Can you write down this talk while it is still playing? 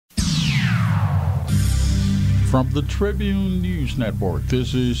From the Tribune News Network,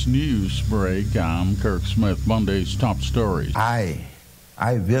 this is Newsbreak. I'm Kirk Smith. Monday's top stories. I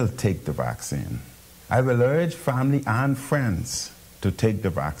will take the vaccine. I will urge family and friends to take the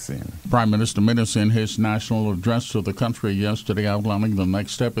vaccine. Prime Minister Minnis in his national address to the country yesterday outlining the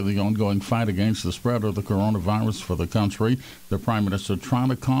next step in the ongoing fight against the spread of the coronavirus for the country. The Prime Minister trying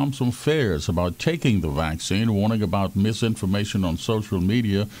to calm some fears about taking the vaccine, warning about misinformation on social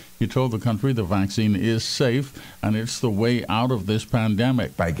media. He told the country the vaccine is safe and it's the way out of this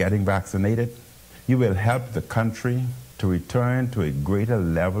pandemic. By getting vaccinated, you will help the country to return to a greater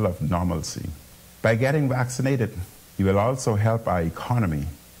level of normalcy. By getting vaccinated, you will also help our economy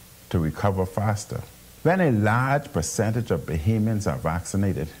to recover faster. When a large percentage of Bahamians are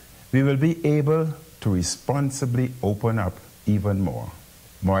vaccinated, we will be able to responsibly open up even more.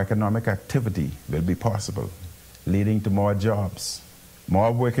 More economic activity will be possible, leading to more jobs,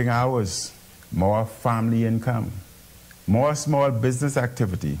 more working hours, more family income, more small business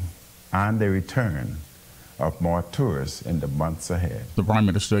activity, and a return of more tourists in the months ahead. The Prime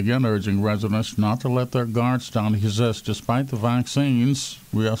Minister again urging residents not to let their guards down. He says despite the vaccines,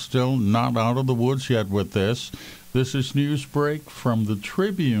 we are still not out of the woods yet with this. This is Newsbreak from the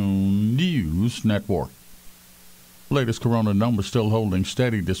Tribune News Network. Latest corona numbers still holding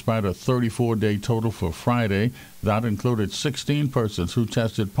steady despite a 34-day total for Friday. That included 16 persons who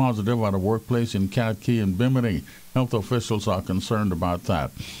tested positive at a workplace in Cat Key and Bimini. Health officials are concerned about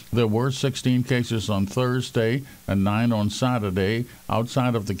that. There were 16 cases on Thursday and 9 on Saturday.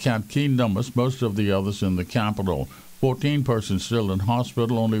 Outside of the Cat Key numbers, most of the others in the capital. 14 persons still in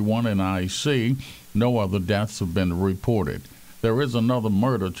hospital, only 1 in IC. No other deaths have been reported. There is another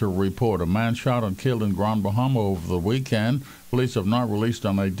murder to report. A man shot and killed in Grand Bahama over the weekend. Police have not released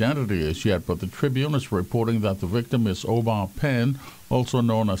an identity as yet, but the Tribune is reporting that the victim is Omar Penn, also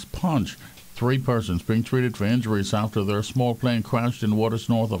known as Punch. 3 persons being treated for injuries after their small plane crashed in waters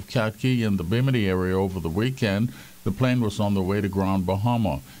north of Cat Key in the Bimini area over the weekend. The plane was on the way to Grand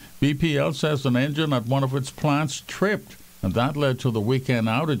Bahama. BPL says an engine at one of its plants tripped, and that led to the weekend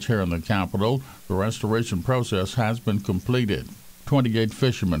outage here in the capital. The restoration process has been completed. 28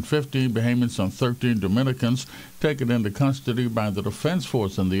 fishermen, 15 Bahamians and 13 Dominicans taken into custody by the Defense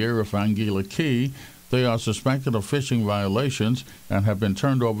Force in the area of Anguilla Key. They are suspected of fishing violations and have been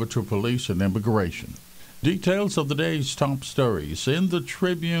turned over to police and immigration. Details of the day's top stories in the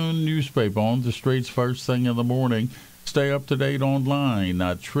Tribune newspaper on the streets first thing in the morning. Stay up to date online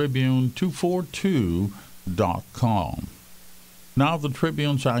at Tribune242.com. Now the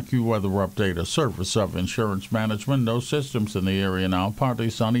Tribune's AccuWeather update, a service of insurance management. No systems in the area now. Partly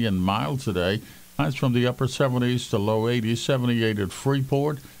sunny and mild today. Highs from the upper 70s to low 80s. 78 at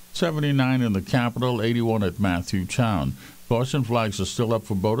Freeport, 79 in the capital, 81 at Matthewtown. Caution flags are still up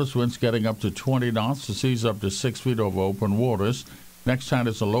for boaters. Winds getting up to 20 knots. The seas up to 6 feet over open waters. Next tide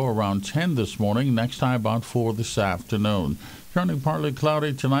is a low around 10 this morning. Next high about 4 this afternoon. Turning partly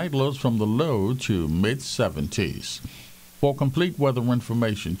cloudy tonight. Lows from the low to mid-70s. For complete weather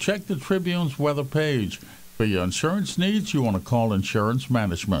information, check the Tribune's weather page. For your insurance needs, you want to call Insurance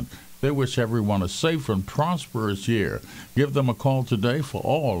Management. They wish everyone a safe and prosperous year. Give them a call today for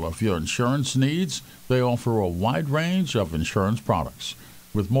all of your insurance needs. They offer a wide range of insurance products.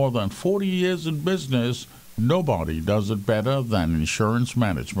 With more than 40 years in business, nobody does it better than Insurance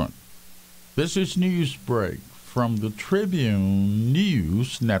Management. This is Newsbreak from the Tribune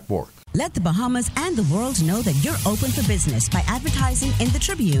News Network. Let the Bahamas and the world know that you're open for business by advertising in the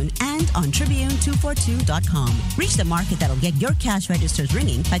Tribune and on Tribune242.com. Reach the market that'll get your cash registers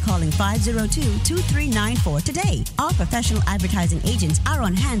ringing by calling 502-2394 today. Our professional advertising agents are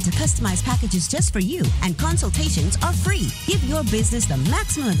on hand to customize packages just for you, and consultations are free. Give your business the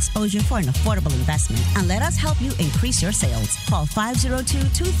maximum exposure for an affordable investment, and let us help you increase your sales. Call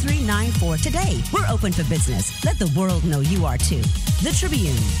 502-2394 today. We're open for business. Let the world know you are too. The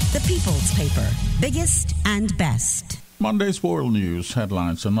Tribune, the People's Paper, biggest and best. Monday's World News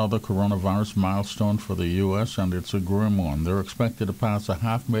headlines: another coronavirus milestone for the U.S., and it's a grim one. They're expected to pass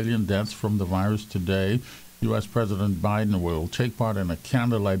 500,000 deaths from the virus today. U.S. President Biden will take part in a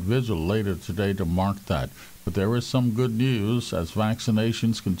candlelight vigil later today to mark that. But there is some good news. As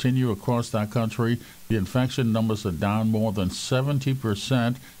vaccinations continue across that country, the infection numbers are down more than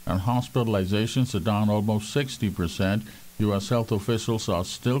 70%, and hospitalizations are down almost 60%. U.S. health officials are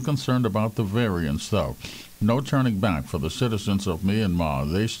still concerned about the variants, though. No turning back for the citizens of Myanmar.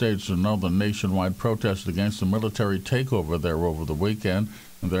 They staged another nationwide protest against the military takeover there over the weekend,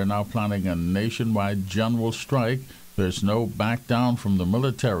 and they're now planning a nationwide general strike. There's no back down from the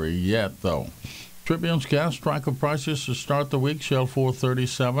military yet, though. Tribune's gas tracker prices to start the week: Shell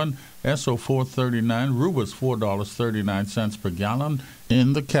 $4.37, Esso $4.39, Rubis $4.39 per gallon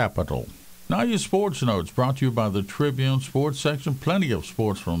in the capital. Now your sports notes, brought to you by the Tribune Sports section. Plenty of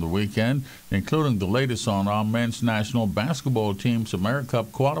sports from the weekend, including the latest on our men's national basketball team's AmeriCup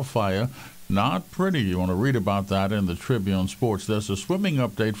qualifier. Not pretty. You want to read about that in the Tribune Sports. There's a swimming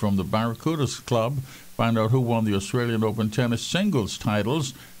update from the Barracudas Club. Find out who won the Australian Open tennis singles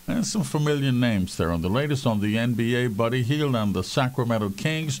titles. And some familiar names there. And the latest on the NBA, Buddy Hield and the Sacramento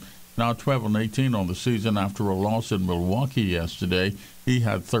Kings, now 12-18 on the season after a loss in Milwaukee yesterday. He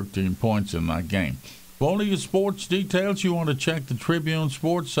had 13 points in that game. For all of your sports details, you want to check the Tribune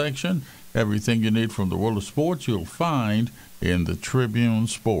Sports section. Everything you need from the world of sports you'll find in the Tribune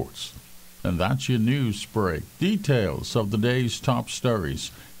Sports. And that's your news break. Details of the day's top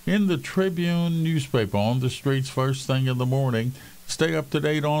stories in the Tribune newspaper on the streets first thing in the morning. Stay up to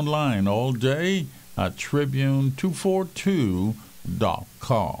date online all day at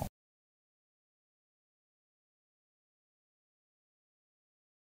Tribune242.com.